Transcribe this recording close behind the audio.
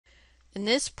In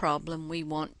this problem, we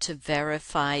want to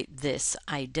verify this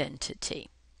identity.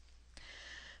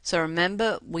 So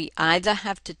remember, we either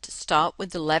have to start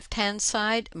with the left-hand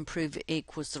side and prove it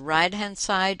equals the right-hand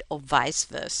side, or vice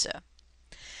versa.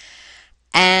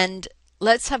 And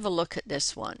let's have a look at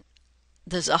this one.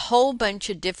 There's a whole bunch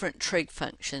of different trig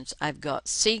functions. I've got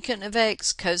secant of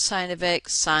x, cosine of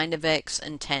x, sine of x,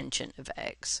 and tangent of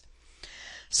x.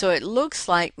 So it looks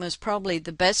like most probably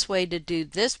the best way to do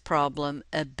this problem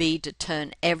would be to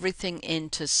turn everything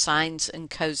into sines and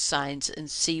cosines and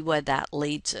see where that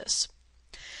leads us.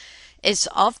 It's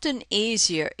often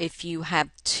easier if you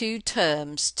have two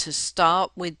terms to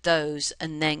start with those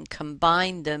and then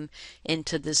combine them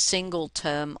into the single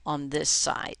term on this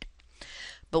side.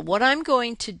 But what I'm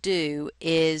going to do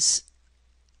is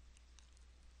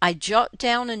I jot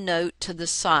down a note to the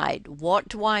side. What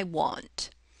do I want?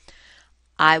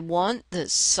 I want the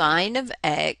sine of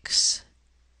x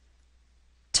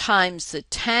times the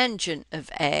tangent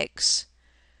of x,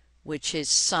 which is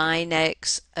sine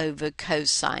x over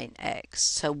cosine x.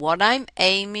 So what I'm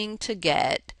aiming to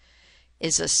get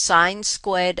is a sine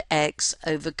squared x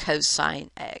over cosine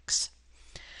x.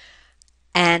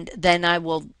 And then I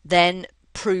will then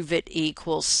prove it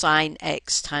equals sine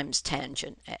x times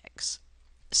tangent x.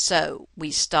 So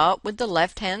we start with the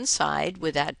left-hand side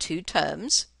with our two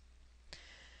terms,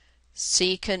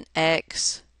 secant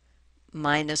x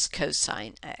minus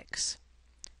cosine x.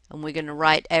 And we're going to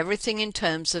write everything in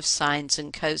terms of sines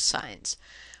and cosines.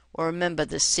 Well, remember,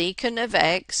 the secant of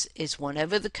x is 1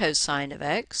 over the cosine of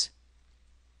x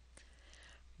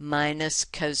minus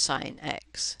cosine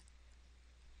x.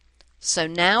 So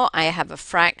now I have a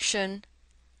fraction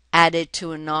added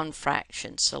to a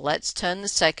non-fraction. So let's turn the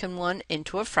second one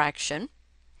into a fraction.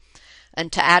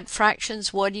 And to add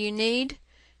fractions, what do you need?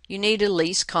 You need a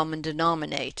least common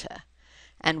denominator.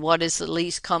 And what is the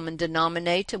least common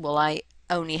denominator? Well, I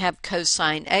only have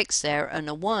cosine x there and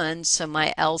a 1, so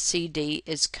my LCD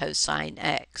is cosine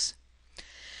x.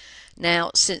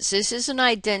 Now, since this is an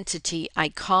identity, I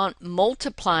can't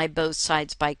multiply both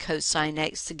sides by cosine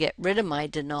x to get rid of my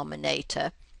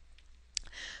denominator.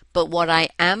 But what I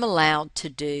am allowed to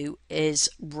do is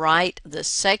write the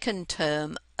second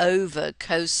term over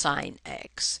cosine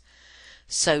x.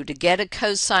 So to get a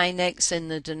cosine x in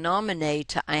the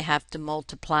denominator, I have to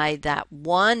multiply that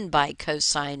 1 by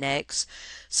cosine x.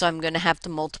 So I'm going to have to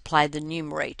multiply the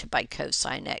numerator by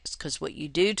cosine x, because what you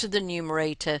do to the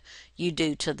numerator, you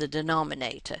do to the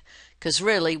denominator. Because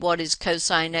really, what is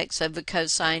cosine x over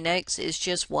cosine x is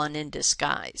just 1 in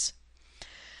disguise.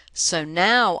 So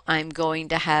now I'm going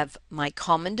to have my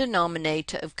common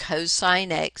denominator of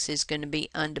cosine x is going to be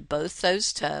under both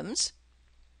those terms.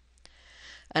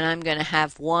 And I'm going to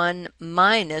have 1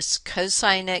 minus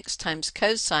cosine x times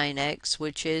cosine x,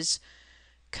 which is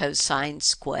cosine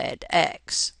squared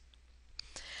x.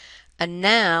 And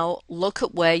now look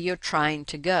at where you're trying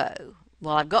to go.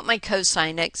 Well, I've got my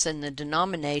cosine x in the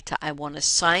denominator. I want a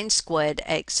sine squared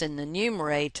x in the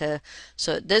numerator.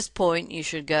 So at this point you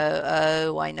should go,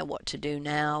 oh, I know what to do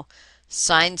now.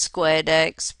 Sine squared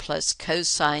x plus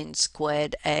cosine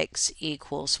squared x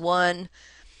equals 1.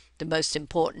 The most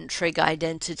important trig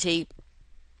identity,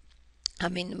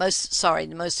 the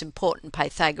most important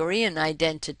Pythagorean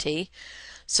identity.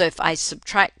 So if I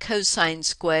subtract cosine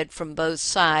squared from both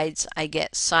sides, I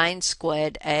get sine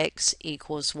squared x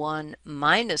equals 1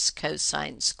 minus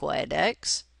cosine squared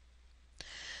x.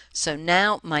 So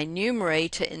now my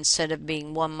numerator, instead of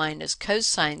being 1 minus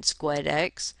cosine squared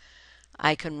x,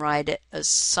 I can write it as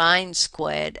sine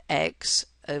squared x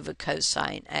over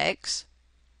cosine x.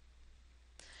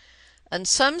 And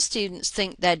some students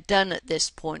think they're done at this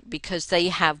point because they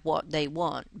have what they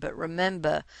want. But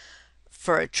remember,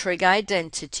 for a trig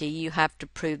identity, you have to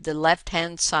prove the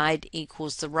left-hand side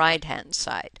equals the right-hand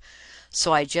side.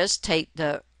 So I just take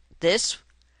this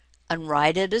and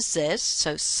write it as this.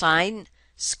 So sine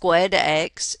squared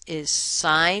x is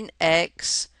sine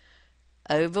x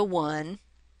over 1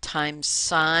 times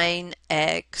sine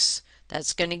x.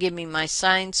 That's going to give me my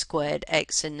sine squared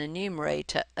x in the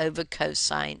numerator over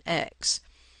cosine x.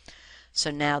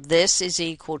 So now this is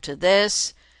equal to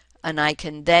this, and I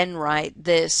can then write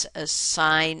this as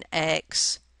sine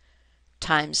x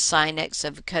times sine x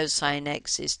over cosine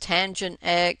x is tangent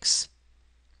x.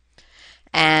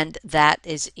 And that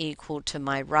is equal to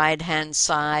my right-hand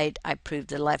side. I proved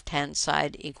the left-hand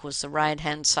side equals the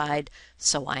right-hand side,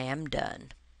 so I am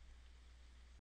done.